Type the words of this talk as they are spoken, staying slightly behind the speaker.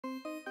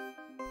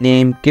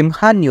Name Kim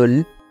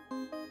Neul.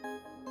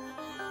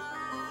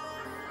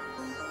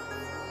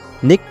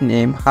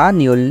 Nickname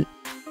Neul.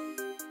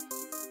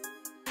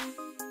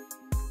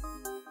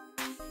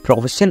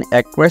 Profession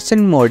actress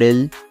and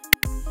model.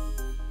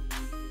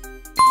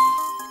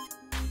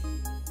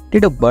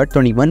 Date of birth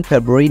 21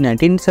 February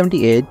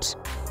 1978.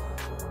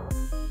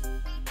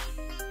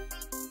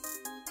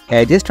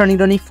 Age is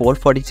 2024,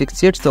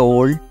 46 years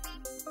old.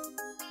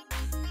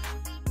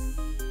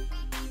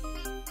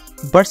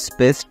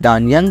 Birthplace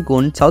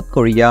Yangon, South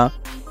Korea.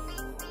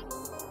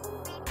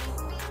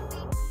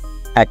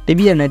 Active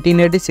year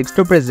 1986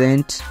 to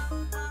present.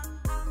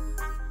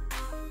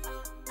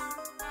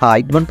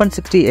 Height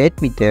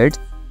 1.68 meters.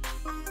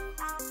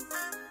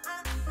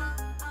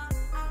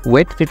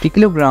 Weight 50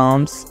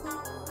 kilograms.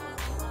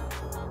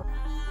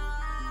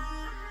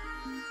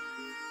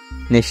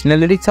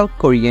 Nationality South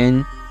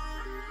Korean.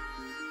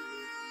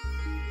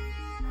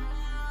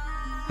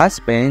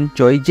 Husband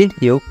Choi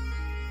Jin-hyuk.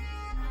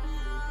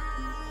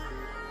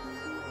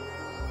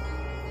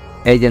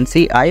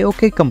 Agency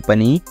IOK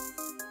Company.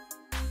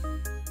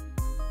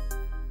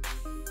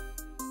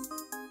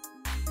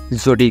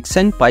 Zodiac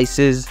sign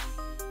Pisces.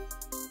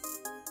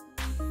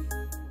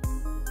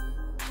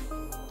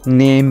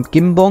 Name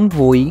Kim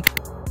Bong-hui,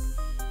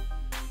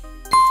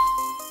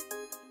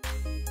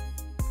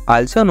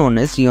 also known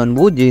as Yeon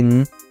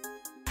Woo-jin.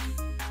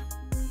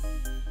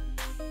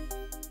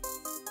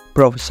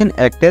 Profession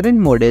actor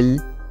and model.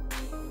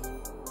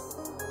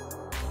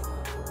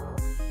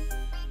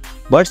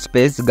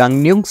 Birthplace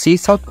Gangneung-si,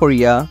 South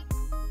Korea.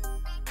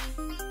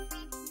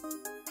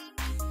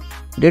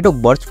 Date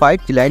of birth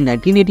 5 July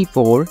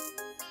 1984.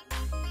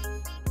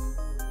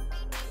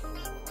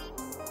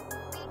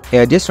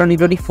 Age is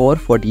 2024,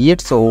 40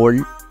 years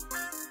old.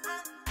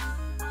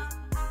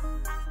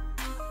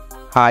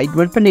 Height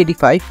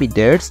 1.85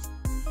 meters.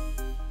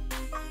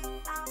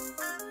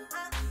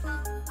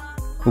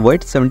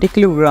 Weight 70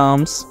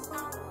 kilograms.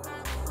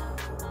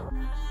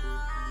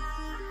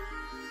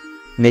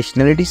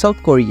 Nationality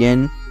South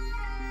Korean.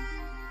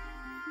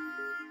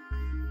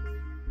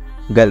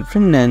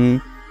 Girlfriend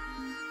none.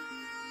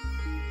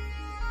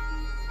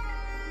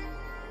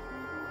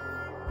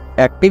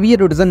 Active year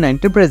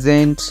 2019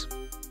 present.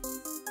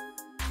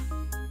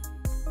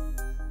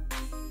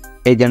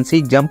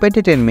 Agency Jump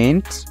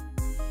Entertainment.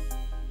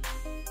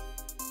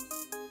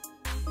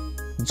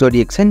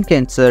 Zodiac sign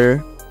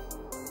Cancer.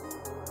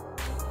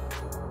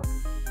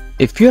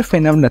 If you are a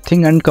fan of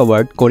Nothing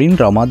Uncovered Korean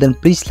drama, then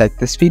please like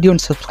this video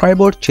and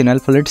subscribe our channel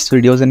for latest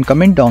videos and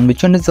comment down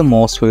which one is the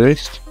most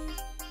favorite.